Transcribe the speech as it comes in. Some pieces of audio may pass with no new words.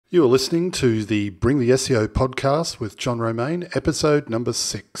You are listening to the Bring the SEO podcast with John Romaine, episode number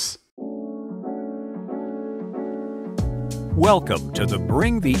 6. Welcome to the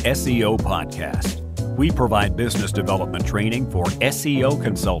Bring the SEO podcast. We provide business development training for SEO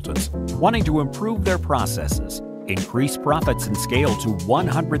consultants wanting to improve their processes, increase profits, and scale to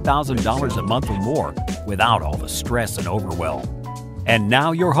 $100,000 a month or more without all the stress and overwhelm. And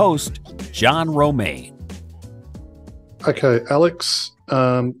now your host, John Romaine. Okay, Alex,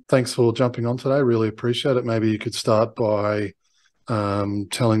 thanks for jumping on today. Really appreciate it. Maybe you could start by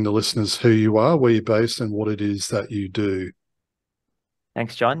telling the listeners who you are, where you're based, and what it is that you do.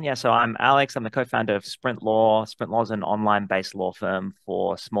 Thanks, John. Yeah, so I'm Alex. I'm the co-founder of Sprint Law. Sprint Law is an online-based law firm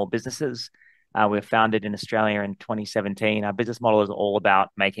for small businesses. We were founded in Australia in 2017. Our business model is all about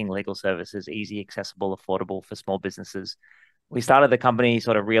making legal services easy, accessible, affordable for small businesses. We started the company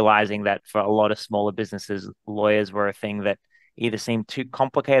sort of realizing that for a lot of smaller businesses, lawyers were a thing that either seemed too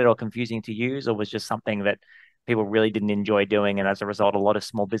complicated or confusing to use, or was just something that people really didn't enjoy doing. And as a result, a lot of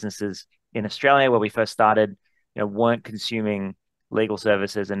small businesses in Australia, where we first started, weren't consuming legal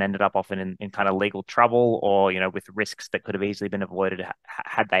services and ended up often in kind of legal trouble or, with risks that could have easily been avoided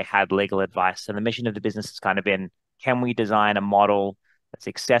had they had legal advice. So the mission of the business has kind of been, can we design a model that's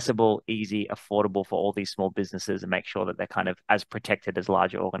accessible, easy, affordable for all these small businesses and make sure that they're kind of as protected as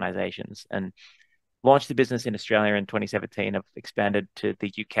larger organizations? And launched the business in Australia in 2017, have expanded to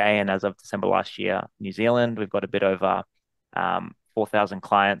the UK, and as of December last year, New Zealand. We've got a bit over 4,000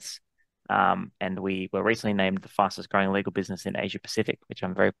 clients. And we were recently named the fastest growing legal business in Asia Pacific, which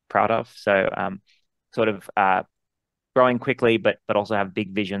I'm very proud of. So growing quickly, but also have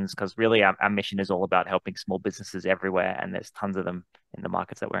big visions, because really our mission is all about helping small businesses everywhere, and there's tons of them in the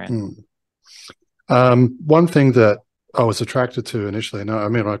markets that we're in. One thing that I was attracted to initially, I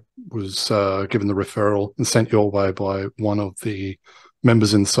was given the referral and sent your way by one of the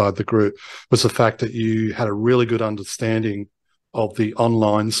members inside the group, was the fact that you had a really good understanding of the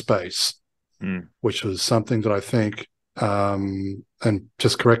online space, which was something that I think, and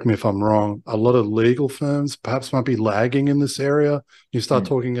just correct me if I'm wrong, a lot of legal firms perhaps might be lagging in this area. You start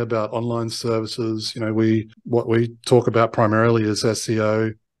talking about online services, what we talk about primarily is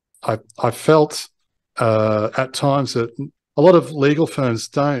SEO. I felt at times that a lot of legal firms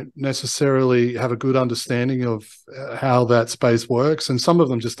don't necessarily have a good understanding of how that space works, and some of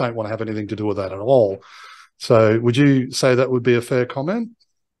them just don't want to have anything to do with that at all. So would you say that would be a fair comment?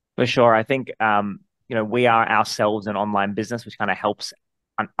 For sure. I think, we are ourselves an online business, which kind of helps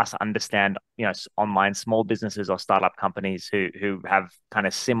us understand, online small businesses or startup companies who have kind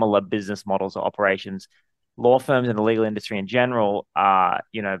of similar business models or operations. Law firms and the legal industry in general are,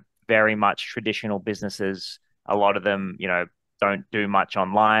 very much traditional businesses. A lot of them, don't do much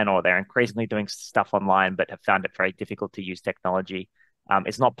online, or they're increasingly doing stuff online, but have found it very difficult to use technology.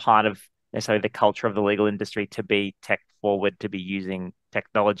 It's not part of necessarily the culture of the legal industry to be tech forward, to be using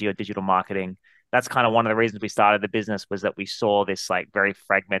technology or digital marketing. That's kind of one of the reasons we started the business, was that we saw this like very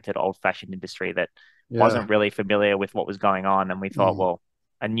fragmented, old-fashioned industry that wasn't really familiar with what was going on. And we thought, well,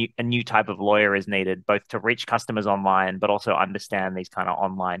 a new type of lawyer is needed, both to reach customers online, but also understand these kind of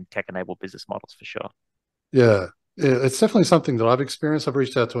online tech-enabled business models for sure. Yeah, it's definitely something that I've experienced. I've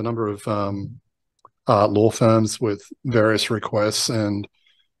reached out to a number of law firms with various requests, and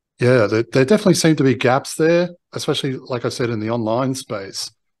there definitely seem to be gaps there, especially, like I said, in the online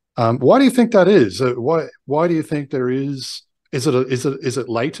space. Why do you think that is? Why do you think there is? Is it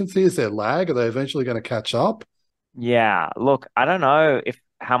latency? Is there lag? Are they eventually going to catch up? Yeah, look, I don't know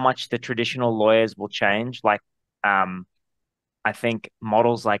how much the traditional lawyers will change. I think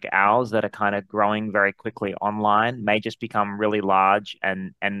models like ours that are kind of growing very quickly online may just become really large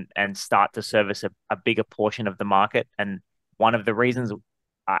and start to service a bigger portion of the market. And one of the reasons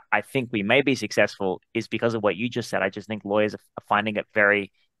I think we may be successful is because of what you just said. I just think lawyers are finding it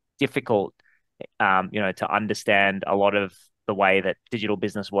very difficult, to understand a lot of the way that digital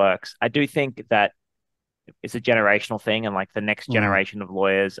business works. I do think that it's a generational thing, and like the next generation of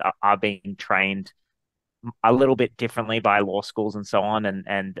lawyers are being trained a little bit differently by law schools and so on,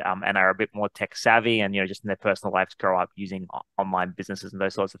 and are a bit more tech savvy, and just in their personal lives grow up using online businesses and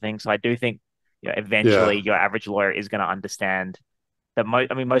those sorts of things. So I do think eventually your average lawyer is going to understand that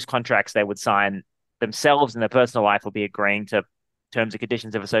most contracts they would sign themselves in their personal life will be agreeing to terms and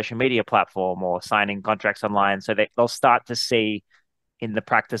conditions of a social media platform or signing contracts online. So they'll start to see in the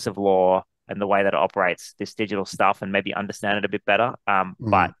practice of law and the way that it operates this digital stuff and maybe understand it a bit better.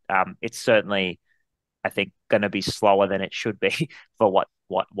 But it's certainly, I think, going to be slower than it should be for what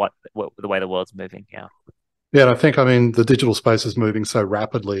the way the world's moving. Yeah. Yeah, and I think, the digital space is moving so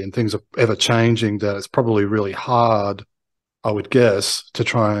rapidly and things are ever changing that it's probably really hard I would guess, to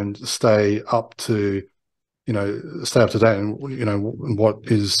try and stay up to stay up to date and what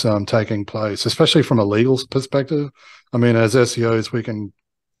is taking place, especially from a legal perspective. I mean, as SEOs,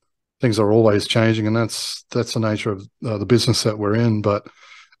 things are always changing, and that's the nature of the business that we're in. But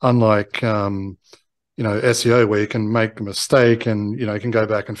unlike SEO, where you can make a mistake and you can go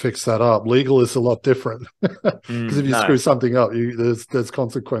back and fix that up, legal is a lot different because if you No, screw something up, there's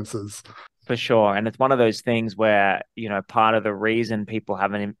consequences. for sure. And it's one of those things where, part of the reason people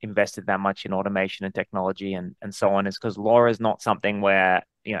haven't invested that much in automation and technology and so on is because law is not something where,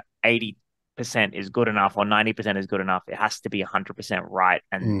 80% is good enough or 90% is good enough. It has to be 100% right.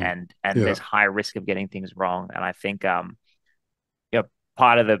 And Mm, and yeah, there's high risk of getting things wrong. And I think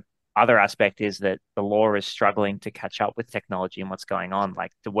part of the other aspect is that the law is struggling to catch up with technology and what's going on,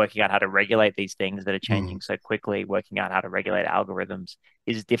 like to working out how to regulate these things that are mm, changing so quickly, working out how to regulate algorithms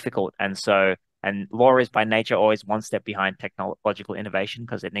is difficult. And law is by nature always one step behind technological innovation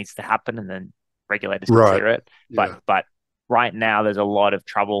because it needs to happen and then regulators can right, clear it. But yeah, right now there's a lot of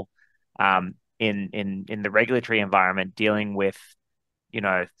trouble in the regulatory environment dealing with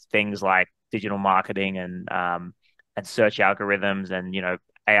things like digital marketing and search algorithms and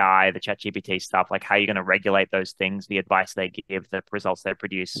AI, the ChatGPT stuff, like how you're going to regulate those things, the advice they give, the results they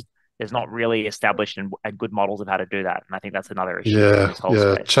produce. There's not really established and good models of how to do that. And I think that's another issue in yeah, this whole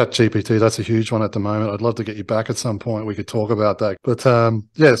yeah. space. Chat GPT, that's a huge one at the moment. I'd love to get you back at some point. We could talk about that. But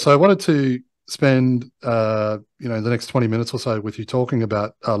yeah, so I wanted to spend the next 20 minutes or so with you talking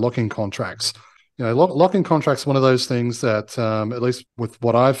about locking contracts. Locking contracts, one of those things that, at least with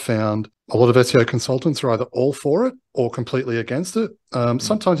what I've found, a lot of SEO consultants are either all for it or completely against it. Mm.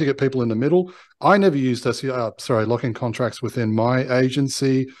 Sometimes you get people in the middle. I never used locking contracts within my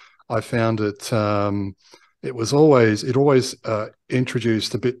agency. I found it always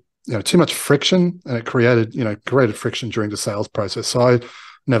introduced a bit, too much friction, and it created friction during the sales process. So I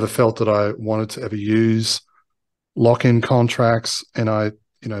never felt that I wanted to ever use lock-in contracts, and I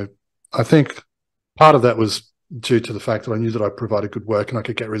think part of that was due to the fact that I knew that I provided good work and I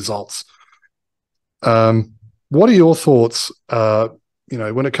could get results. What are your thoughts,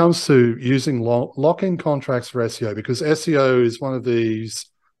 when it comes to using lock-in contracts for SEO? Because SEO is one of these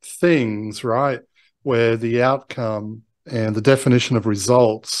things, right, where the outcome and the definition of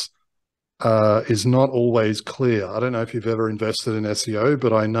results is not always clear. I don't know if you've ever invested in SEO,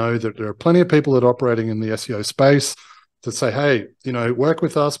 but I know that there are plenty of people that are operating in the SEO space to say, hey, work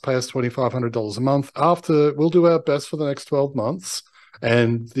with us, pay us $2,500 a month. After, we'll do our best for the next 12 months.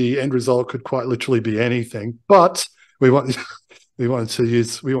 And the end result could quite literally be anything. But we want we want you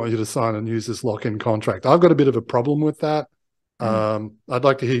to sign and use this lock-in contract. I've got a bit of a problem with that. Mm. I'd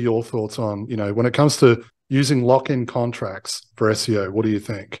like to hear your thoughts on, when it comes to using lock-in contracts for SEO, what do you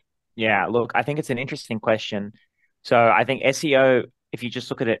think? Yeah, look, I think it's an interesting question. So I think SEO, if you just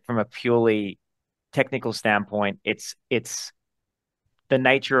look at it from a purely technical standpoint, it's the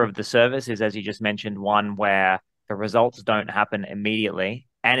nature of the service is, as you just mentioned, one where the results don't happen immediately,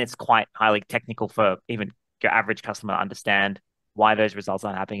 and it's quite highly technical for even your average customer to understand why those results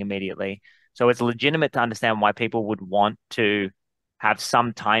aren't happening immediately. So it's legitimate to understand why people would want to have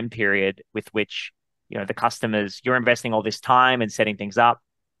some time period with which, the customers, you're investing all this time and setting things up,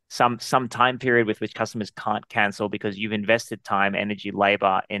 some time period with which customers can't cancel because you've invested time, energy,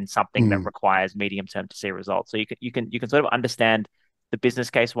 labor in something that Mm, requires medium term to see results. So you can sort of understand the business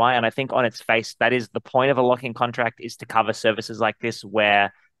case why. And I think on its face, that is the point of a lock-in contract, is to cover services like this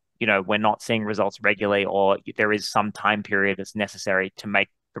where, we're not seeing results regularly, or there is some time period that's necessary to make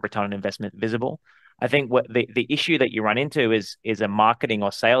the return on investment visible. I think what the issue that you run into is a marketing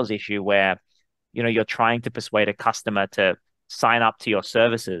or sales issue where, you're trying to persuade a customer to sign up to your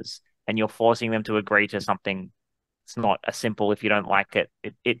services and you're forcing them to agree to something. It's not a simple, if you don't like it,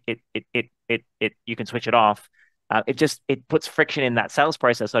 you can switch it off. It puts friction in that sales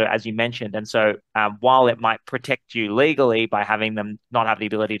process, sort of, as you mentioned. And so while it might protect you legally by having them not have the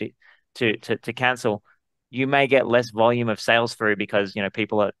ability to cancel, you may get less volume of sales through because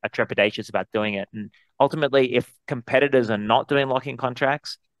people are trepidatious about doing it. And ultimately, if competitors are not doing lock-in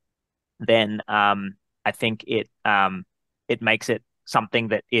contracts, then I think it makes it something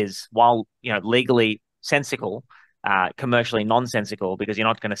that is, while legally sensical, commercially nonsensical, because you're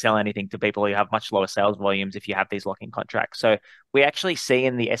not going to sell anything to people who have much lower sales volumes if you have these lock-in contracts. So we actually see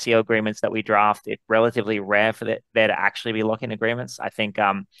in the SEO agreements that we draft, it's relatively rare for there to actually be lock-in agreements. I think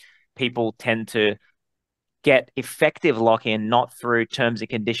people tend to get effective lock-in not through terms and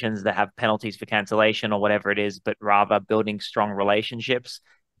conditions that have penalties for cancellation or whatever it is, but rather building strong relationships,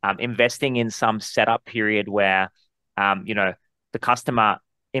 investing in some setup period where, the customer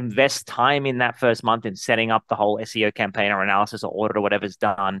invest time in that first month in setting up the whole SEO campaign or analysis or audit or whatever's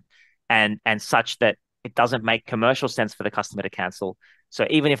done, and such that it doesn't make commercial sense for the customer to cancel. So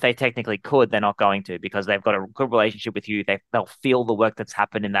even if they technically could, they're not going to, because they've got a good relationship with you. They'll feel the work that's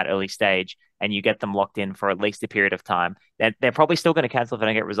happened in that early stage, and you get them locked in for at least a period of time. They're probably still going to cancel if they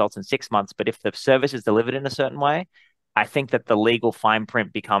don't get results in 6 months. But if the service is delivered in a certain way, I think that the legal fine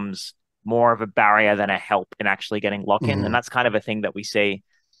print becomes more of a barrier than a help in actually getting lock in. And that's kind of a thing that we see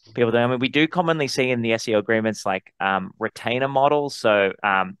people doing. I mean, we do commonly see in the SEO agreements like retainer models, so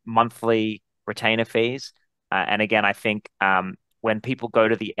monthly retainer fees. And again, I think when people go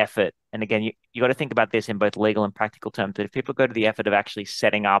to the effort, and again, you got to think about this in both legal and practical terms, that if people go to the effort of actually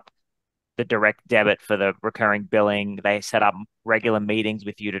setting up the direct debit for the recurring billing, they set up regular meetings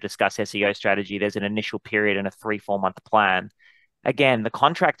with you to discuss SEO strategy, there's an initial period and a 3-4 month plan. Again, the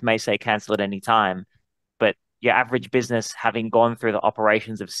contract may say cancel at any time, but your average business, having gone through the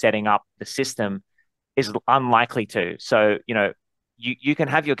operations of setting up the system, is unlikely to. So, you can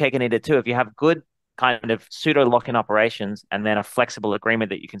have your cake and eat it too. If you have good kind of pseudo lock-in operations and then a flexible agreement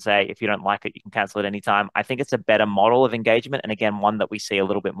that you can say, if you don't like it, you can cancel at any time. I think it's a better model of engagement. And again, one that we see a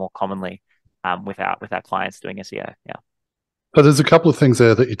little bit more commonly with our clients doing SEO. Yeah. But there's a couple of things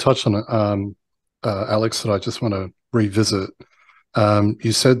there that you touched on, Alex, that I just want to revisit.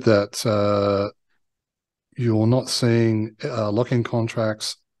 You said that you're not seeing lock-in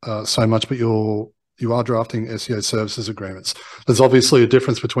contracts so much, but you are drafting SEO services agreements. There's obviously a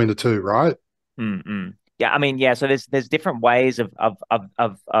difference between the two, right? Mm-mm. Yeah, I mean, yeah. So there's different ways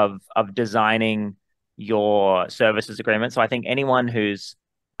of designing your services agreement. So I think anyone who's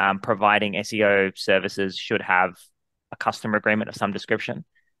providing SEO services should have a customer agreement of some description.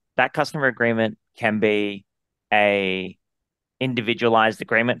 That customer agreement can be a individualized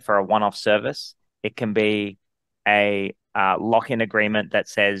agreement for a one-off service. It can be a lock-in agreement that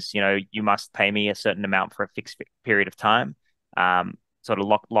says, you must pay me a certain amount for a fixed period of time, sort of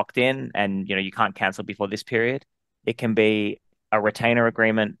locked in, and you can't cancel before this period. It can be a retainer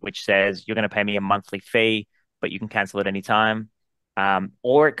agreement which says you're going to pay me a monthly fee, but you can cancel at any time.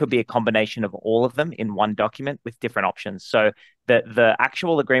 Or it could be a combination of all of them in one document with different options. So the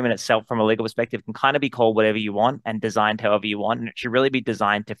actual agreement itself, from a legal perspective, can kind of be called whatever you want and designed however you want, and it should really be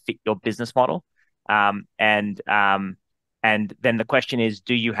designed to fit your business model. And then the question is,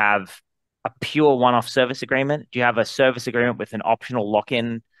 do you have a pure one-off service agreement? Do you have a service agreement with an optional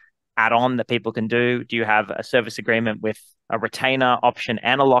lock-in add-on that people can do? Do you have a service agreement with a retainer option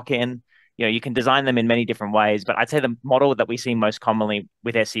and a lock-in? You can design them in many different ways, but I'd say the model that we see most commonly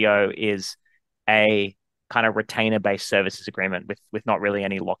with SEO is a kind of retainer-based services agreement with not really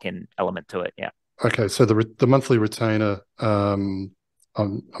any lock-in element to it. Yeah. Okay, so the monthly retainer, I'm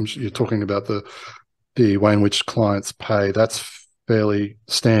sure you're talking about the way in which clients pay. That's fairly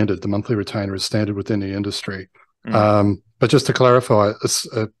standard. The monthly retainer is standard within the industry. But just to clarify,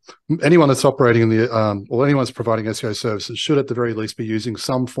 anyone that's operating in the or anyone that's providing SEO services should at the very least be using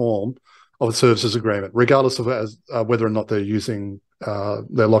some form of a services agreement, regardless of whether or not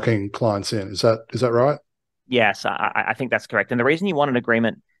they're locking clients in. Is that right? Yes, I think that's correct. And the reason you want an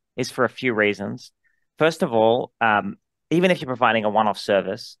agreement is for a few reasons. First of all, even if you're providing a one-off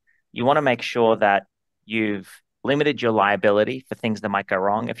service, you want to make sure that you've limited your liability for things that might go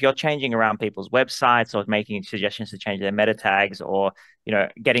wrong. If you're changing around people's websites or making suggestions to change their meta tags, or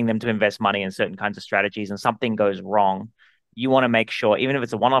getting them to invest money in certain kinds of strategies, and something goes wrong, you want to make sure, even if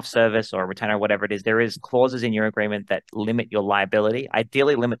it's a one-off service or a retainer or whatever it is, there is clauses in your agreement that limit your liability.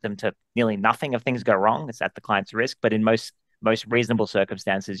 Ideally, limit them to nearly nothing if things go wrong. It's at the client's risk. But in most reasonable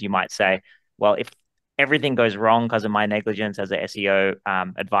circumstances, you might say, well, if everything goes wrong because of my negligence as an SEO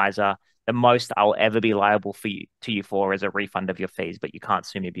advisor, the most I'll ever be liable to you for is a refund of your fees, but you can't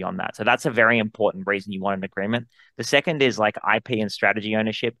sue me beyond that. So that's a very important reason you want an agreement. The second is like IP and strategy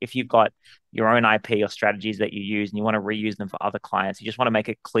ownership. If you've got your own IP or strategies that you use and you want to reuse them for other clients, you just want to make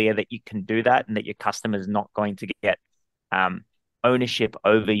it clear that you can do that and that your customer is not going to get ownership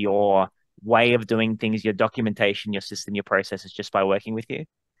over your way of doing things, your documentation, your system, your processes, just by working with you.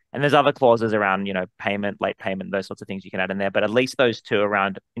 And there's other clauses around, payment, late payment, those sorts of things you can add in there. But at least those two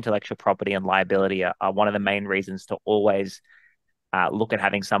around intellectual property and liability are one of the main reasons to always look at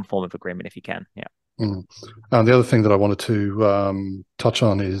having some form of agreement if you can. Yeah. The other thing that I wanted to touch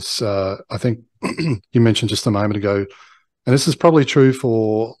on is I think you mentioned just a moment ago, and this is probably true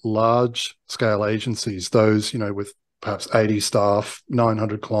for large scale agencies, those, with perhaps 80 staff,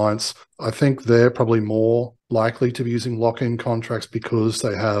 900 clients. I think they're probably more likely to be using lock-in contracts because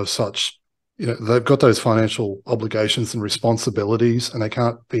they have such, they've got those financial obligations and responsibilities, and they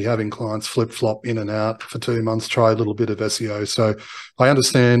can't be having clients flip flop in and out for 2 months, try a little bit of SEO. So I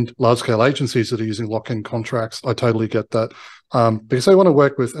understand large scale agencies that are using lock-in contracts. I totally get that, because they want to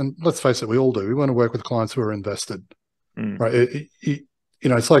work with, and let's face it, we all do. We want to work with clients who are invested, right?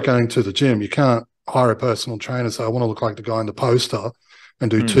 It's like going to the gym. You can't hire a personal trainer and say, I want to look like the guy in the poster and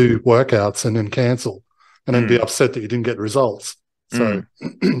do 2 workouts and then cancel and then be upset that you didn't get results. So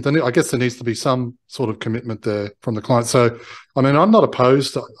then I guess there needs to be some sort of commitment there from the client. So, I mean, I'm not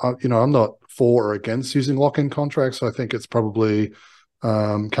opposed to, I'm not for or against using lock-in contracts. I think it's probably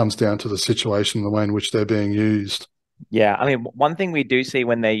comes down to the situation, the way in which they're being used. Yeah. I mean, one thing we do see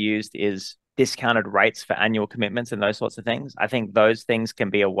when they're used is discounted rates for annual commitments and those sorts of things. I think those things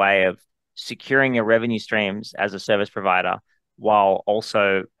can be a way of securing your revenue streams as a service provider while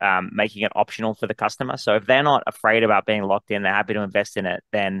also making it optional for the customer. So if they're not afraid about being locked in, they're happy to invest in it,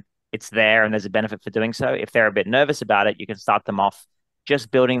 then it's there and there's a benefit for doing so. If they're a bit nervous about it, you can start them off just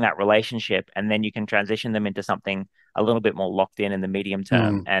building that relationship, and then you can transition them into something a little bit more locked in the medium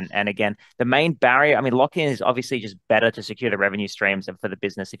term. And again, the main barrier, I mean, lock-in is obviously just better to secure the revenue streams and for the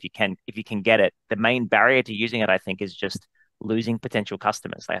business if you can get it. The main barrier to using it, I think, is just losing potential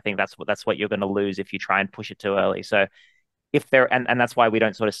customers. I think that's what you're going to lose if you try and push it too early. So if there, and that's why we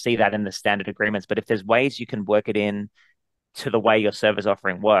don't sort of see that in the standard agreements, but if there's ways you can work it in to the way your service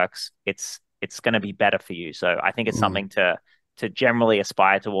offering works, it's going to be better for you. So I think it's something to generally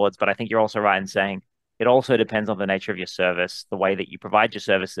aspire towards, but I think you're also right in saying it also depends on the nature of your service, the way that you provide your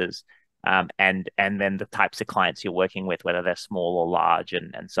services, and then the types of clients you're working with, whether they're small or large,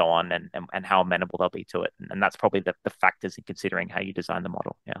 and so on, and how amenable they'll be to it. And that's probably the factors in considering how you design the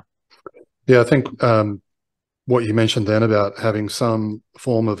model. Yeah. Yeah, I think what you mentioned then about having some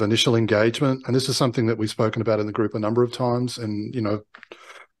form of initial engagement, and this is something that we've spoken about in the group a number of times, and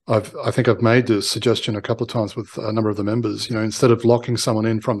I think I've made this suggestion a couple of times with a number of the members. Instead of locking someone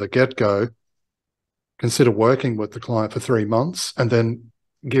in from the get-go, consider working with the client for 3 months and then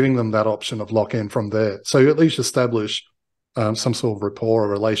giving them that option of lock in from there. So you at least establish some sort of rapport or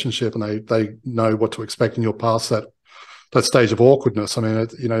relationship, and they know what to expect, and you're past that stage of awkwardness. I mean,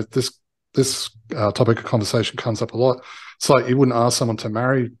 this topic of conversation comes up a lot. It's like you wouldn't ask someone to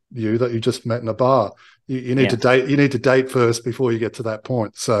marry you that you just met in a bar. You need to date. You need to date first before you get to that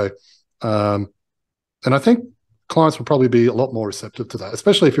point. So, and I think clients will probably be a lot more receptive to that,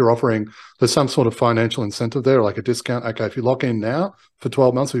 especially if you're offering, there's some sort of financial incentive there, like a discount. Okay, if you lock in now for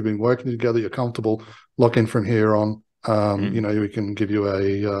 12 months, we've been working together, you're comfortable, lock in from here on. We can give you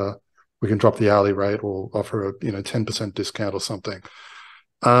we can drop the hourly rate or offer a 10% discount or something.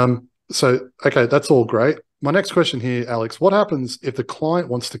 So, okay, that's all great. My next question here, Alex, what happens if the client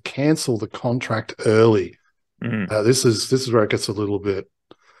wants to cancel the contract early? This is where it gets a little bit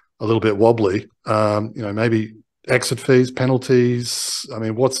wobbly. Maybe exit fees, penalties. I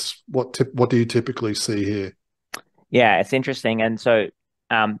mean, what do you typically see here? Yeah, it's interesting. And so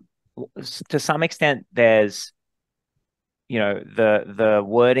to some extent, there's, the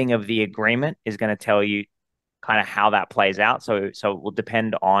wording of the agreement is going to tell you kind of how that plays out. So it will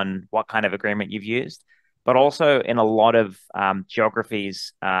depend on what kind of agreement you've used. But also in a lot of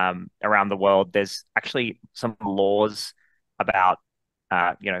geographies around the world, there's actually some laws about,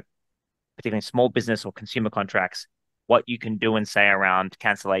 particularly small business or consumer contracts, what you can do and say around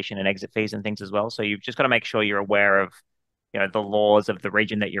cancellation and exit fees and things as well. So you've just got to make sure you're aware of, the laws of the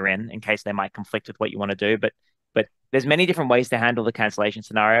region that you're in case they might conflict with what you want to do. But there's many different ways to handle the cancellation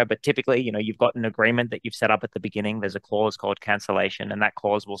scenario. But typically, you've got an agreement that you've set up at the beginning. There's a clause called cancellation, and that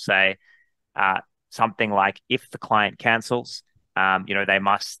clause will say something like, if the client cancels, they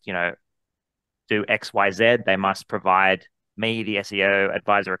must, do X, Y, Z. They must provide me, the SEO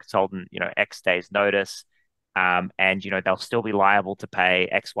advisor or consultant, X days notice. And, they'll still be liable to pay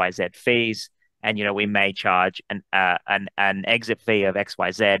X, Y, Z fees. And, we may charge an exit fee of X,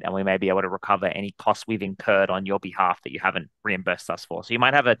 Y, Z, and we may be able to recover any costs we've incurred on your behalf that you haven't reimbursed us for. So you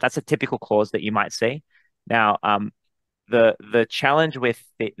might have that's a typical clause that you might see. Now, the challenge with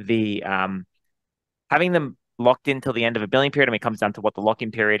the having them locked in till the end of a billing period, I mean, it comes down to what the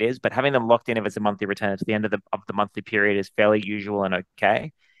lock-in period is, but having them locked in if it's a monthly return to the end of the monthly period is fairly usual and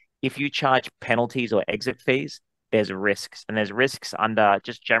okay. If you charge penalties or exit fees, there's risks, and there's risks under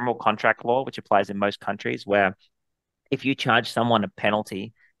just general contract law, which applies in most countries, where if you charge someone a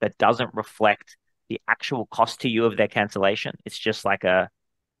penalty that doesn't reflect the actual cost to you of their cancellation, it's just like a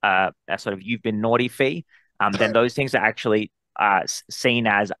sort of you've been naughty fee, then those things are actually seen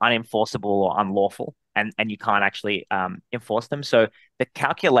as unenforceable or unlawful, and you can't actually enforce them. So the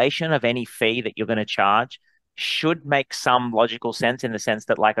calculation of any fee that you're going to charge should make some logical sense, in the sense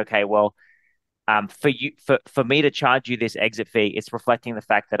that, like, okay, well, for me to charge you this exit fee, it's reflecting the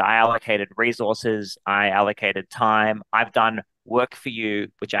fact that I allocated resources, I allocated time, I've done work for you,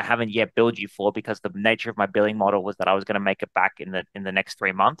 which I haven't yet billed you for because the nature of my billing model was that I was going to make it back in the next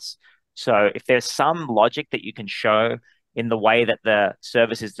 3 months. So if there's some logic that you can show in the way that the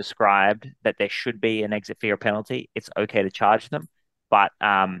service is described that there should be an exit fee or penalty, it's okay to charge them. But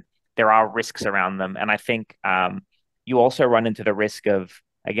there are risks around them. And I think you also run into the risk of,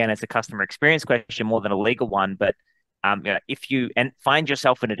 again, it's a customer experience question more than a legal one, but if you find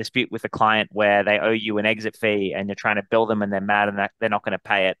yourself in a dispute with a client where they owe you an exit fee and you're trying to bill them and they're mad and that they're not going to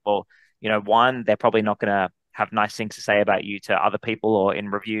pay it, well, one, they're probably not going to have nice things to say about you to other people or in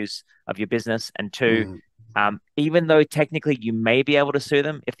reviews of your business. And two, even though technically you may be able to sue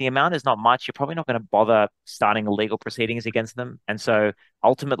them, if the amount is not much, you're probably not going to bother starting legal proceedings against them. And so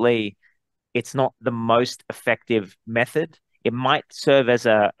ultimately, it's not the most effective method. It might serve as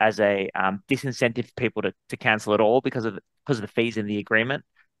a disincentive for people to cancel it all because of the fees in the agreement.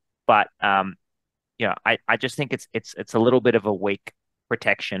 But I just think it's a little bit of a weak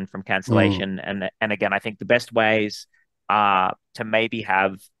protection from cancellation. And again, I think the best ways are to maybe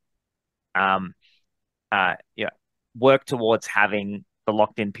have work towards having the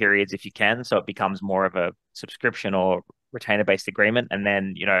locked in periods if you can, so it becomes more of a subscription or retainer based agreement, and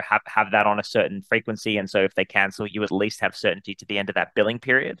then have that on a certain frequency. And so if they cancel, you at least have certainty to the end of that billing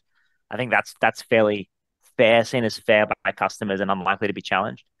period. I think that's fairly fair, seen as fair by customers and unlikely to be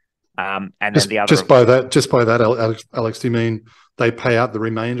challenged. And then the other, just by that, Alex, do you mean they pay out the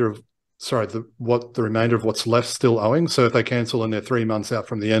remainder of the remainder of what's left still owing? So if they cancel and they're 3 months out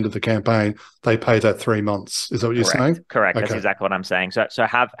from the end of the campaign, they pay that 3 months. Is that what you're saying? Correct. Okay. That's exactly what I'm saying. So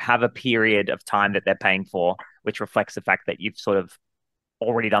have a period of time that they're paying for, which reflects the fact that you've sort of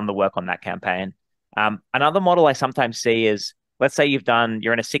already done the work on that campaign. Another model I sometimes see is, let's say you're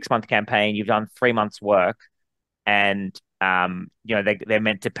in a 6-month campaign, you've done 3 months work, and they're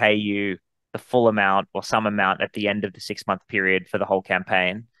meant to pay you the full amount or some amount at the end of the 6-month period for the whole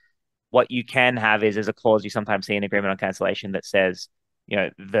campaign. What you can have is, there's a clause you sometimes see in agreement on cancellation that says,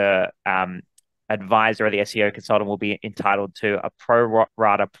 the advisor or the SEO consultant will be entitled to a pro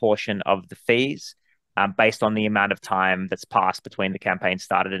rata portion of the fees based on the amount of time that's passed between the campaign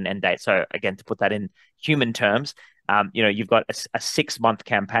started and end date. So again, to put that in human terms, you've got a 6-month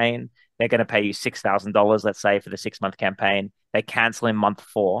campaign. They're going to pay you $6,000, let's say, for the 6-month campaign. They cancel in month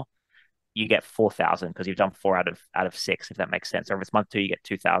 4. You get 4,000 because you've done 4 out of 6, if that makes sense. Or if it's month 2, you get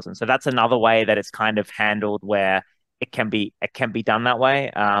 2,000. So that's another way that it's kind of handled where it can be done that way.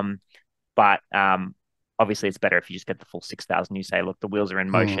 But obviously it's better if you just get the full 6,000. You say, look, the wheels are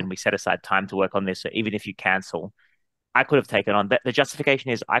in motion. We set aside time to work on this. So even if you cancel, I could have taken on the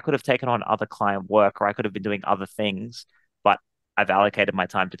justification is I could have taken on other client work, or I could have been doing other things, but I've allocated my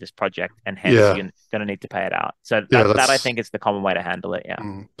time to this project, and hence you're going to need to pay it out. So that I think is the common way to handle it. Yeah.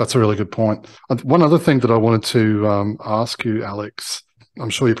 That's a really good point. One other thing that I wanted to ask you, Alex, I'm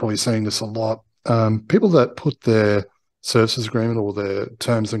sure you're probably seeing this a lot. People that put their services agreement or their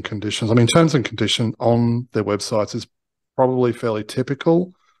terms and conditions, terms and condition on their websites is probably fairly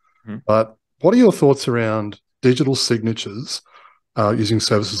typical. But what are your thoughts around digital signatures using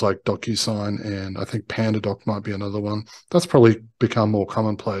services like DocuSign, and I think PandaDoc might be another one? That's probably become more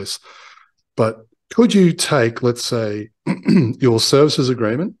commonplace. But could you take, let's say, your services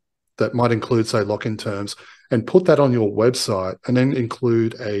agreement that might include, say, lock-in terms, and put that on your website, and then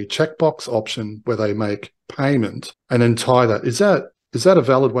include a checkbox option where they make payment, and then tie that? Is that a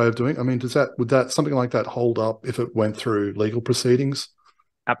valid way of doing it? Would that something like that hold up if it went through legal proceedings?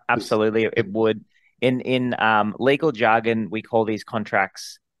 Absolutely, it would. In legal jargon, we call these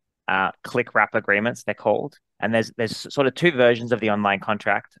contracts click wrap agreements, they're called. And there's sort of 2 versions of the online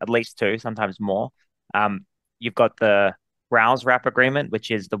contract, at least 2, sometimes more. You've got the browse wrap agreement,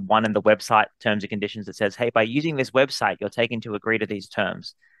 which is the one in the website terms and conditions that says, hey, by using this website, you're taking to agree to these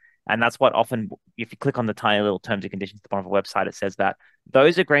terms. And that's what often, if you click on the tiny little terms and conditions at the bottom of a website, it says that.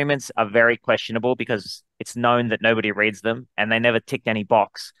 Those agreements are very questionable because it's known that nobody reads them and they never ticked any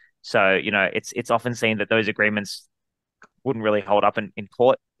box. So, it's often seen that those agreements wouldn't really hold up in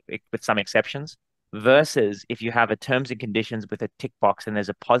court, with some exceptions, versus if you have a terms and conditions with a tick box and there's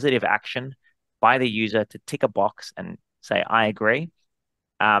a positive action by the user to tick a box and say, I agree.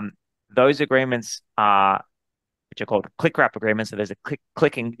 Those agreements which are called click wrap agreements, so there's a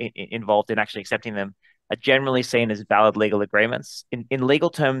clicking involved in actually accepting them, are generally seen as valid legal agreements. In legal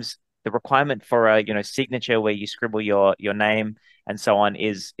terms, the requirement for a signature where you scribble your name and so on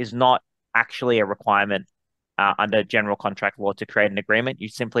is not actually a requirement under general contract law to create an agreement. You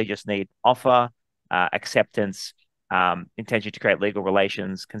simply just need offer, acceptance, intention to create legal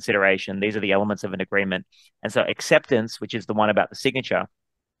relations, consideration. These are the elements of an agreement. And so acceptance, which is the one about the signature,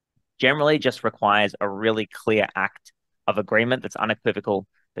 generally just requires a really clear act of agreement that's unequivocal,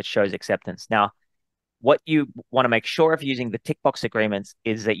 that shows acceptance. Now, what you want to make sure of using the tick box agreements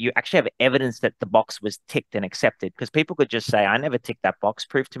is that you actually have evidence that the box was ticked and accepted, because people could just say, I never ticked that box.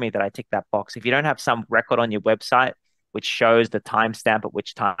 Prove to me that I ticked that box. If you don't have some record on your website which shows the timestamp at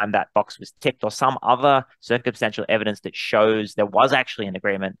which time that box was ticked, or some other circumstantial evidence that shows there was actually an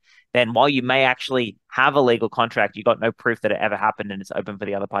agreement, then while you may actually have a legal contract, you got no proof that it ever happened and it's open for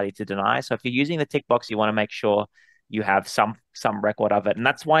the other party to deny. So if you're using the tick box, you want to make sure you have some record of it. And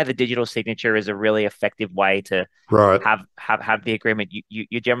that's why the digital signature is a really effective way to Right. have the agreement.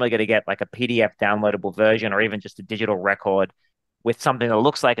 You're generally going to get like a PDF downloadable version, or even just a digital record with something that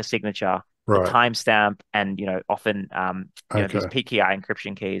looks like a signature, the Right. timestamp, and often these Okay. PKI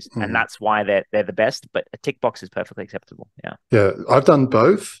encryption keys, and Mhm. that's why they're the best. But a tick box is perfectly acceptable. Yeah. Yeah, I've done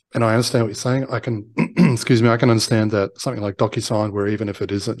both, and I understand what you're saying. I can, excuse me, I can understand that something like DocuSign, where even if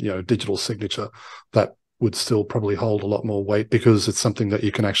it isn't, digital signature, that would still probably hold a lot more weight because it's something that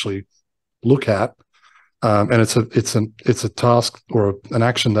you can actually look at, and it's a task or an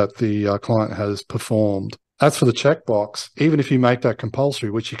action that the client has performed. As for the checkbox, even if you make that compulsory,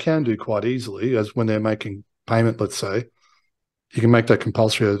 which you can do quite easily, as when they're making payment, let's say, you can make that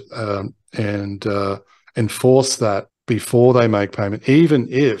compulsory and enforce that before they make payment. Even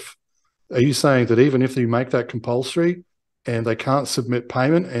if, are you saying that even if you make that compulsory and they can't submit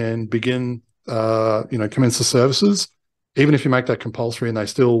payment and begin, commence the services, even if you make that compulsory and they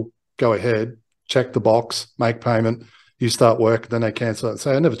still go ahead, check the box, make payment, you start work, then they cancel it and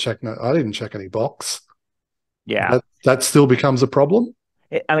say, I never checked, no, I didn't check any box. Yeah. That still becomes a problem?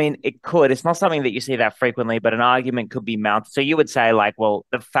 I mean, it could. It's not something that you see that frequently, but an argument could be mounted. So you would say, like, well,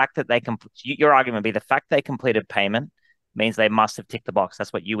 the fact that your argument would be the fact they completed payment means they must have ticked the box.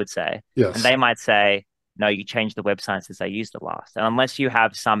 That's what you would say. And Yes. they might say, no, you changed the website since they used it last. And unless you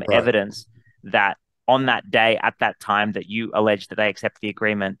have some Right. evidence that on that day, at that time, that you allege that they accept the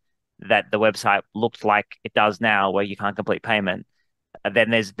agreement, that the website looked like it does now, where you can't complete payment, then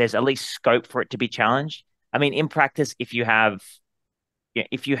there's at least scope for it to be challenged. I mean, in practice, if you had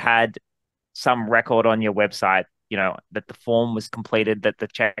some record on your website, that the form was completed, that the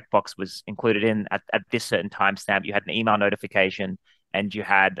checkbox was included in at this certain timestamp, you had an email notification, and you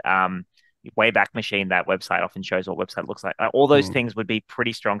had Wayback Machine, that website often shows what website looks like. All those Mm. things would be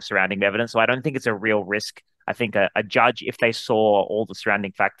pretty strong surrounding evidence. So I don't think it's a real risk. I think a judge, if they saw all the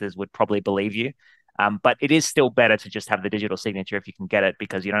surrounding factors, would probably believe you. But it is still better to just have the digital signature if you can get it,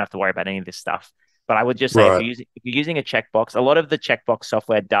 because you don't have to worry about any of this stuff. But I would just say, Right. if you're using a checkbox, a lot of the checkbox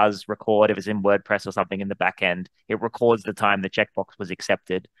software does record, if it's in WordPress or something in the back end, it records the time the checkbox was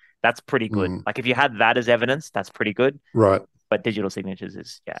accepted. That's pretty good. Mm. Like if you had that as evidence, that's pretty good. Right. But digital signatures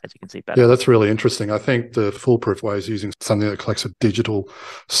is, yeah, as you can see, Yeah, better. that's really interesting. I think the foolproof way is using something that collects a digital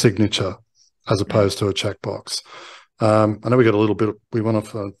signature as Mm. opposed to a checkbox. I know we went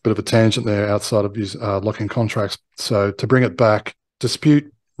off a bit of a tangent there outside of locking contracts. So to bring it back,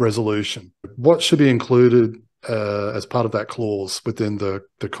 dispute resolution. What should be included as part of that clause within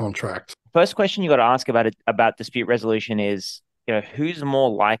the contract? First question you got to ask about dispute resolution is, who's more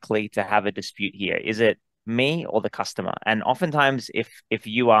likely to have a dispute here? Is it me or the customer? And oftentimes, if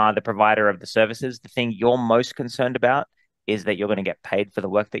you are the provider of the services, the thing you're most concerned about is that you're going to get paid for the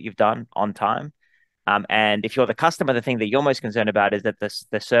work that you've done on time. And if you're the customer, the thing that you're most concerned about is that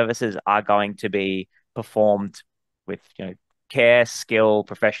the services are going to be performed with care, skill,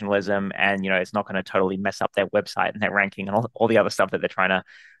 professionalism, and it's not going to totally mess up their website and their ranking and all the other stuff that they're trying to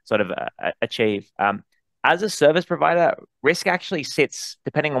sort of achieve. As a service provider, risk actually sits,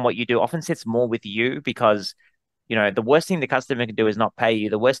 depending on what you do, often sits more with you, because the worst thing the customer can do is not pay you.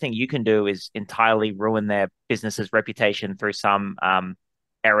 The worst thing you can do is entirely ruin their business's reputation through some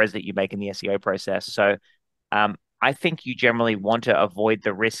errors that you make in the SEO process. So I think you generally want to avoid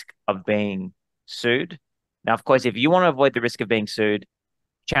the risk of being sued. Now, of course, if you want to avoid the risk of being sued,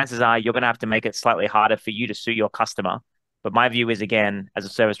 chances are you're going to have to make it slightly harder for you to sue your customer. But my view is, again, as a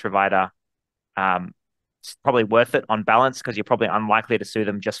service provider, it's probably worth it on balance, because you're probably unlikely to sue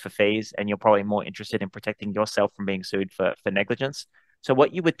them just for fees, and you're probably more interested in protecting yourself from being sued for negligence. So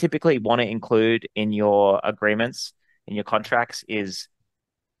what you would typically want to include in your agreements, in your contracts, is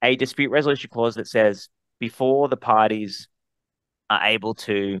a dispute resolution clause that says before the parties are able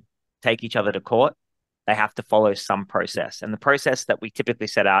to take each other to court, they have to follow some process. And the process that we typically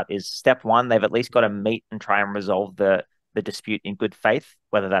set out is step one, they've at least got to meet and try and resolve the dispute in good faith,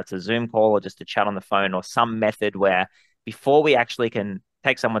 whether that's a Zoom call or just a chat on the phone, or some method where before we actually can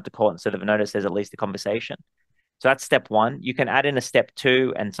take someone to court instead of a notice, there's at least a conversation. So that's step one. You can add in a step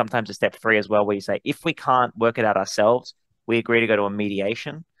two and sometimes a step three as well, where you say, if we can't work it out ourselves, we agree to go to a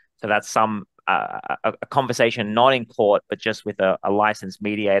mediation. So that's a conversation not in court, but just with a licensed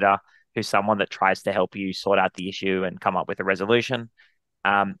mediator who's someone that tries to help you sort out the issue and come up with a resolution.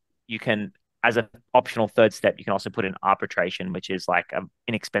 You can, as an optional third step, you can also put in arbitration, which is like an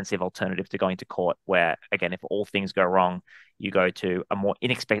inexpensive alternative to going to court, where, again, if all things go wrong, you go to a more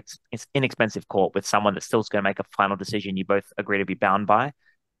inexpensive court with someone that's still going to make a final decision you both agree to be bound by.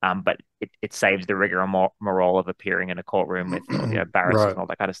 But it saves the rigor and morale of appearing in a courtroom with barristers Right. and all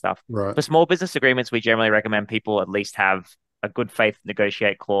that kind of stuff. Right. For small business agreements, we generally recommend people at least have a good faith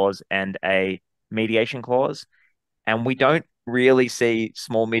negotiate clause and a mediation clause. And we don't really see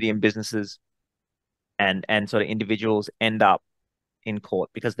small, medium businesses and sort of individuals end up in court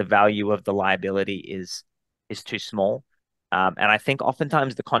because the value of the liability is too small. And I think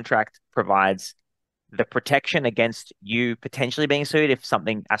oftentimes the contract provides the protection against you potentially being sued if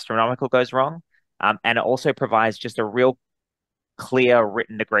something astronomical goes wrong. And it also provides just a real clear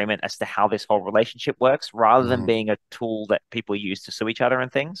written agreement as to how this whole relationship works, rather than being a tool that people use to sue each other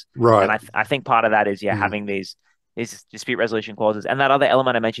and things. Right. And I think part of that is having these dispute resolution clauses, and that other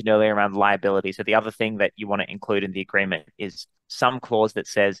element I mentioned earlier around liability. So the other thing that you want to include in the agreement is some clause that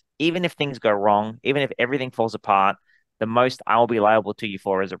says, even if things go wrong, even if everything falls apart, the most I will be liable to you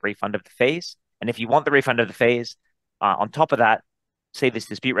for is a refund of the fees. And if you want the refund of the fees, on top of that, see this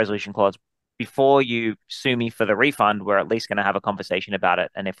dispute resolution clause. Before you sue me for the refund, we're at least going to have a conversation about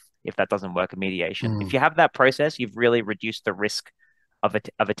it. And if that doesn't work, a mediation. If you have that process, you've really reduced the risk of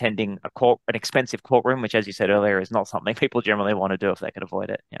attending an expensive courtroom, which, as you said earlier, is not something people generally want to do if they can avoid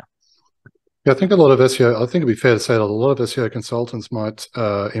it. Yeah. Yeah, I think a lot of SEO, I think it'd be fair to say that a lot of SEO consultants might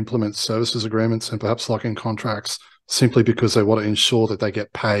implement services agreements and perhaps lock in contracts simply because they want to ensure that they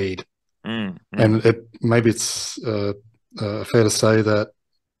get paid. And maybe it's fair to say that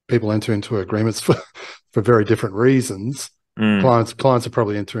people enter into agreements for very different reasons. Clients are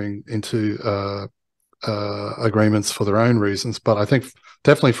probably entering into agreements for their own reasons, but I think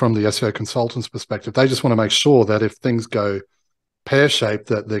definitely from the SEO consultant's perspective, they just want to make sure that if things go pear-shaped,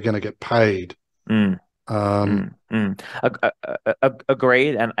 that they're going to get paid. Agreed.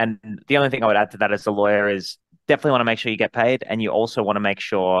 And the only thing I would add to that as a lawyer is definitely want to make sure you get paid, and you also want to make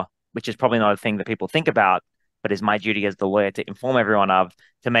sure, which is probably not a thing that people think about, but is my duty as the lawyer to inform everyone of,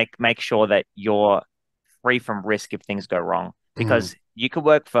 to make sure that you're free from risk if things go wrong. Because you could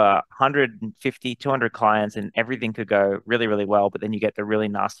work for 150, 200 clients and everything could go really, really well, but then you get the really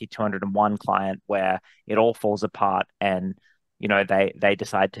nasty 201 client where it all falls apart and they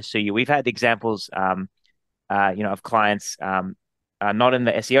decide to sue you. We've had examples of clients not in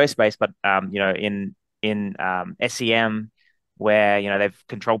the SEO space, but in SEM, where they've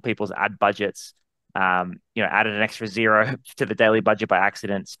controlled people's ad budgets, added an extra zero to the daily budget by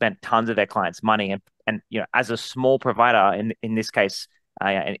accident, spent tons of their clients' money, and as a small provider, in this case,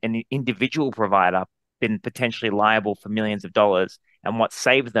 an individual provider, been potentially liable for millions of dollars. And what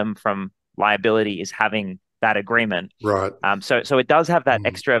saved them from liability is having that agreement. Right. So it does have that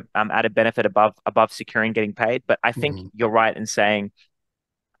extra added benefit above securing getting paid. But I think you're right in saying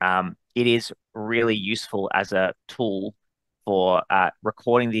it is really useful as a tool for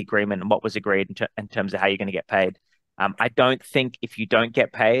recording the agreement and what was agreed in terms of how you're going to get paid. I don't think if you don't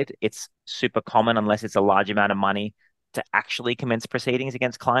get paid, it's super common unless it's a large amount of money to actually commence proceedings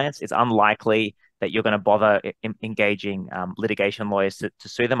against clients. It's unlikely that you're going to bother engaging litigation lawyers to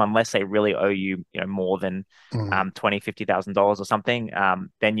sue them unless they really owe you, more than $20,000-$50,000 or something.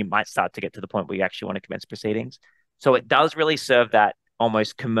 Then you might start to get to the point where you actually want to commence proceedings. So it does really serve that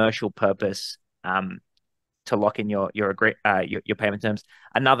almost commercial purpose to lock in your payment terms.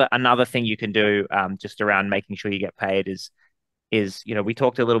 Another thing you can do just around making sure you get paid is we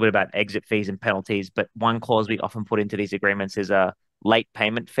talked a little bit about exit fees and penalties, but one clause we often put into these agreements is a late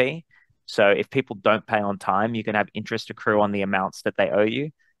payment fee. So if people don't pay on time, you can have interest accrue on the amounts that they owe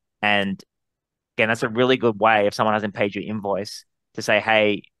you. And again, that's a really good way, if someone hasn't paid your invoice, to say,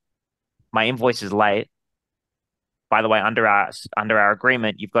 hey, my invoice is late. By the way, under our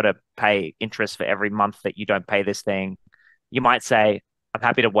agreement, you've got to pay interest for every month that you don't pay this thing. You might say, I'm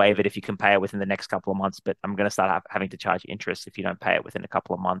happy to waive it if you can pay it within the next couple of months, but I'm going to start having to charge interest if you don't pay it within a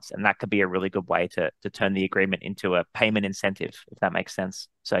couple of months. And that could be a really good way to turn the agreement into a payment incentive, if that makes sense.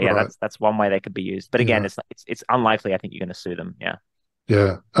 So yeah, right. that's one way they could be used. But again, it's unlikely I think you're going to sue them. Yeah.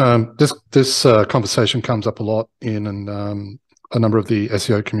 Yeah. This conversation comes up a lot in a number of the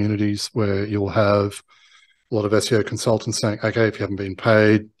SEO communities, where you'll have a lot of SEO consultants saying, okay, if you haven't been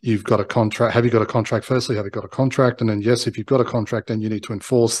paid, you've got a contract. Have you got a contract? Firstly, have you got a contract? And then, yes, if you've got a contract, then you need to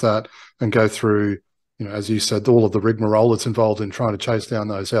enforce that and go through, as you said, all of the rigmarole that's involved in trying to chase down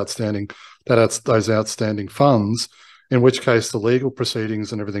those outstanding funds. In which case, the legal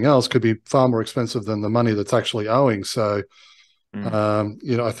proceedings and everything else could be far more expensive than the money that's actually owing. So,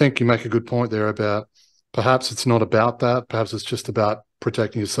 I think you make a good point there about perhaps it's not about that. Perhaps it's just about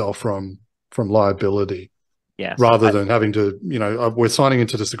protecting yourself from liability, Yes. rather than having to, we're signing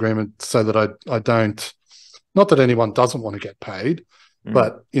into this agreement so that I don't. Not that anyone doesn't want to get paid,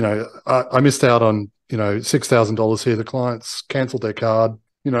 but I missed out on $6,000 here. The clients cancelled their card,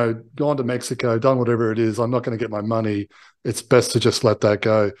 gone to Mexico, done whatever it is. I'm not going to get my money. It's best to just let that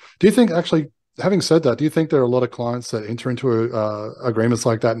go. Do you think, actually, having said that, do you think there are a lot of clients that enter into agreements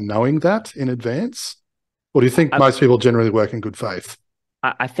like that knowing that in advance? Or do you think most people generally work in good faith?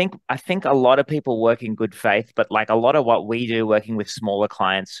 I think a lot of people work in good faith, but like a lot of what we do working with smaller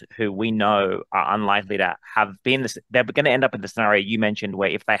clients who we know are unlikely to have been this, they're going to end up in the scenario you mentioned where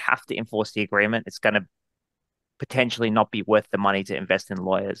if they have to enforce the agreement, it's going to potentially not be worth the money to invest in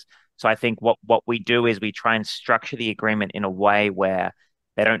lawyers. So I think what we do is we try and structure the agreement in a way where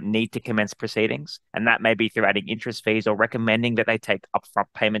they don't need to commence proceedings. And that may be through adding interest fees or recommending that they take upfront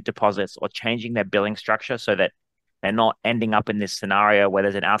payment deposits or changing their billing structure so that they're not ending up in this scenario where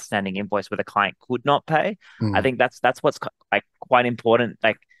there's an outstanding invoice where the client could not pay. I think that's what's like quite important.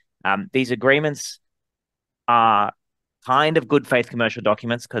 Like these agreements are kind of good faith commercial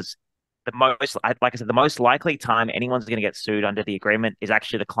documents because like I said, the most likely time anyone's going to get sued under the agreement is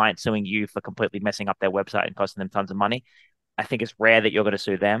actually the client suing you for completely messing up their website and costing them tons of money. I think it's rare that you're going to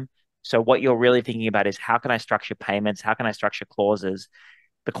sue them. So what you're really thinking about is how can I structure payments? How can I structure clauses?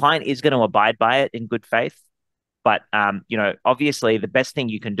 The client is going to abide by it in good faith. But, obviously the best thing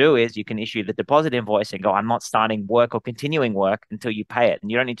you can do is you can issue the deposit invoice and go, I'm not starting work or continuing work until you pay it.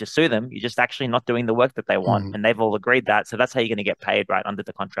 And you don't need to sue them. You're just actually not doing the work that they want. And they've all agreed that. So that's how you're going to get paid right under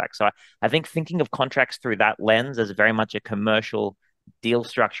the contract. So I think thinking of contracts through that lens as very much a commercial deal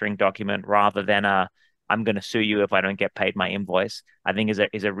structuring document rather than I'm going to sue you if I don't get paid my invoice, I think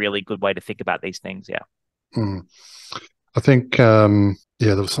is a really good way to think about these things. Yeah. I think,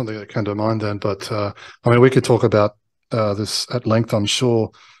 there was something that came to mind then, but we could talk about this at length, I'm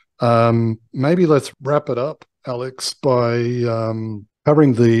sure. Maybe let's wrap it up, Alex, by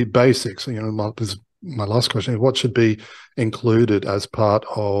covering the basics. My last question: what should be included as part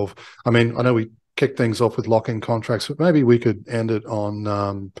of? I know we kicked things off with lock-in contracts, but maybe we could end it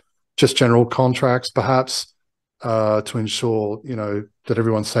on just general contracts, perhaps, to ensure that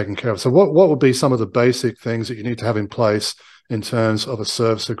everyone's taken care of. So, what would be some of the basic things that you need to have in place in terms of a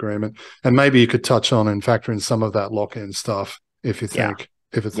service agreement? And maybe you could touch on and factor in some of that lock-in stuff if you think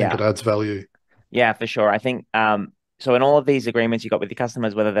it adds value. Yeah, for sure. I think so in all of these agreements you got with your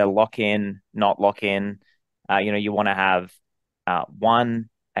customers, whether they're lock-in, not lock-in, you want to have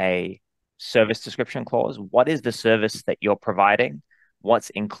a service description clause. What is the service that you're providing? What's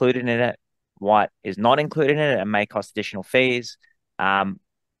included in it? What is not included in it and may cost additional fees?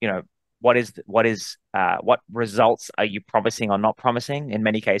 What results are you promising or not promising? In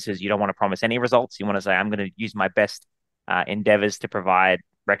many cases, you don't want to promise any results. You want to say, I'm going to use my best endeavors to provide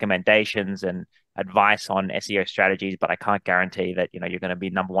recommendations and advice on SEO strategies, but I can't guarantee that you're going to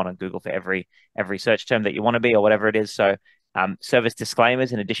be number one on Google for every search term that you want to be or whatever it is. So service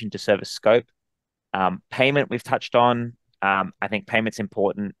disclaimers in addition to service scope. Payment we've touched on. I think payment's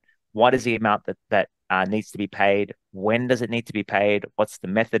important. What is the amount that needs to be paid? When does it need to be paid? What's the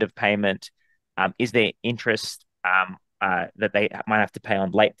method of payment? Is there interest that they might have to pay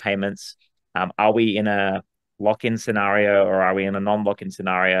on late payments? Are we in a lock-in scenario or are we in a non-lock-in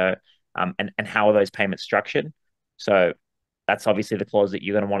scenario? And how are those payments structured? So that's obviously the clause that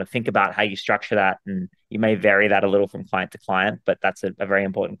you're going to want to think about how you structure that. And you may vary that a little from client to client, but that's a very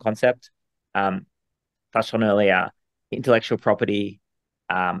important concept. Touched on earlier, intellectual property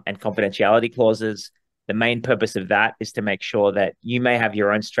and confidentiality clauses. The main purpose of that is to make sure that you may have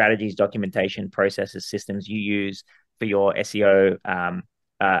your own strategies, documentation, processes, systems you use for your SEO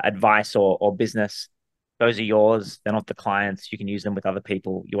advice or business. Those are yours. They're not the clients. You can use them with other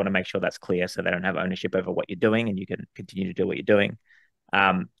people. You want to make sure that's clear so they don't have ownership over what you're doing and you can continue to do what you're doing.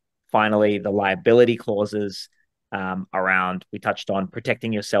 Finally, the liability clauses around, we touched on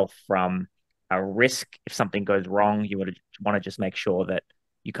protecting yourself from a risk. If something goes wrong, you would want to just make sure that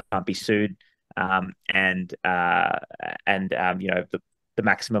you can't be sued. The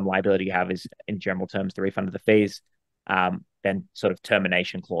maximum liability you have is, in general terms, the refund of the fees. Then sort of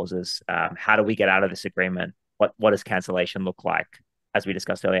termination clauses. How do we get out of this agreement? What does cancellation look like? As we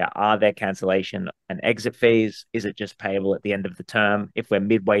discussed earlier, are there cancellation and exit fees? Is it just payable at the end of the term? If we're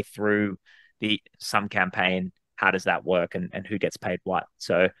midway through some campaign, how does that work and who gets paid what?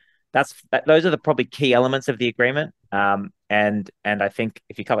 So those are the probably key elements of the agreement. And I think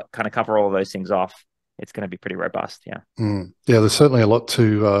if you kind of cover all of those things off, it's going to be pretty robust. Yeah. Yeah, there's certainly a lot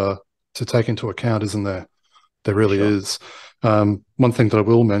to take into account, isn't there? There really is. One thing that I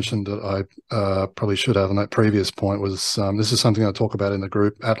will mention that I probably should have on that previous point was this is something I talk about in the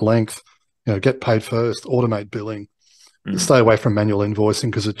group at length. Get paid first, automate billing. Stay away from manual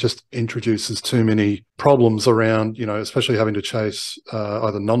invoicing because it just introduces too many problems around, especially having to chase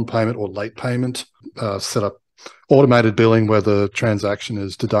either non-payment or late payment, set up automated billing where the transaction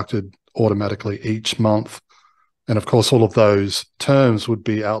is deducted automatically each month. And of course, all of those terms would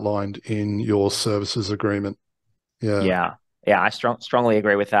be outlined in your services agreement. Yeah. I strongly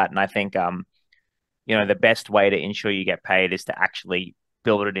agree with that. And I think, the best way to ensure you get paid is to actually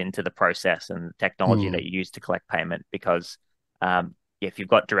build it into the process and the technology that you use to collect payment. Because if you've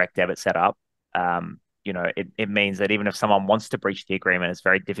got direct debit set up, it means that even if someone wants to breach the agreement, it's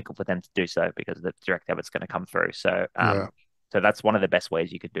very difficult for them to do so because the direct debit's going to come through. So, so that's one of the best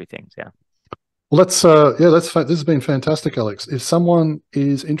ways you could do things. Yeah. Well, this has been fantastic, Alex. If someone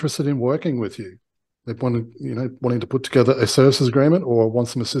is interested in working with you, they wanting to put together a services agreement or want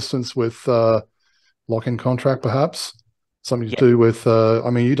some assistance with lock-in contract, perhaps something to do with.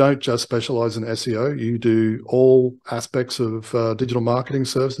 You don't just specialize in SEO; you do all aspects of digital marketing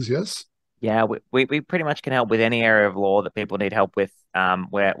services. Yes. Yeah, we pretty much can help with any area of law that people need help with.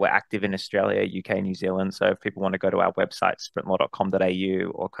 We're active in Australia, UK, New Zealand. So if people want to go to our website,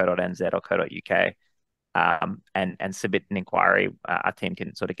 sprintlaw.com.au or co.nz or co.uk, and submit an inquiry, our team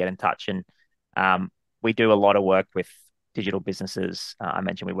can sort of get in touch. And we do a lot of work with digital businesses. I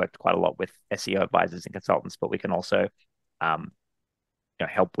mentioned we worked quite a lot with SEO advisors and consultants, but we can also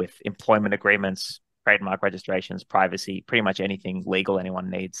help with employment agreements, trademark registrations, privacy, pretty much anything legal anyone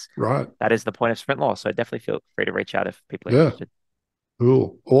needs. Right. That is the point of Sprint Law. So definitely feel free to reach out if people are interested.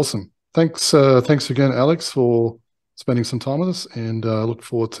 Cool. Awesome. Thanks again, Alex, for spending some time with us, and look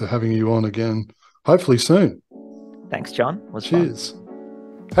forward to having you on again, hopefully soon. Thanks, John. It was Cheers. fun.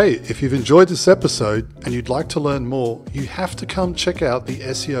 Hey, if you've enjoyed this episode and you'd like to learn more, you have to come check out the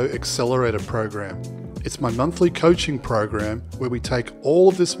SEO Accelerator program. It's my monthly coaching program where we take all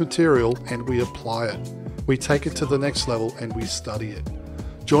of this material and we apply it. We take it to the next level and we study it.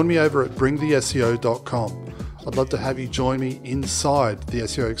 Join me over at bringtheseo.com. I'd love to have you join me inside the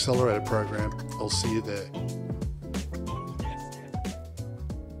SEO Accelerator program. I'll see you there.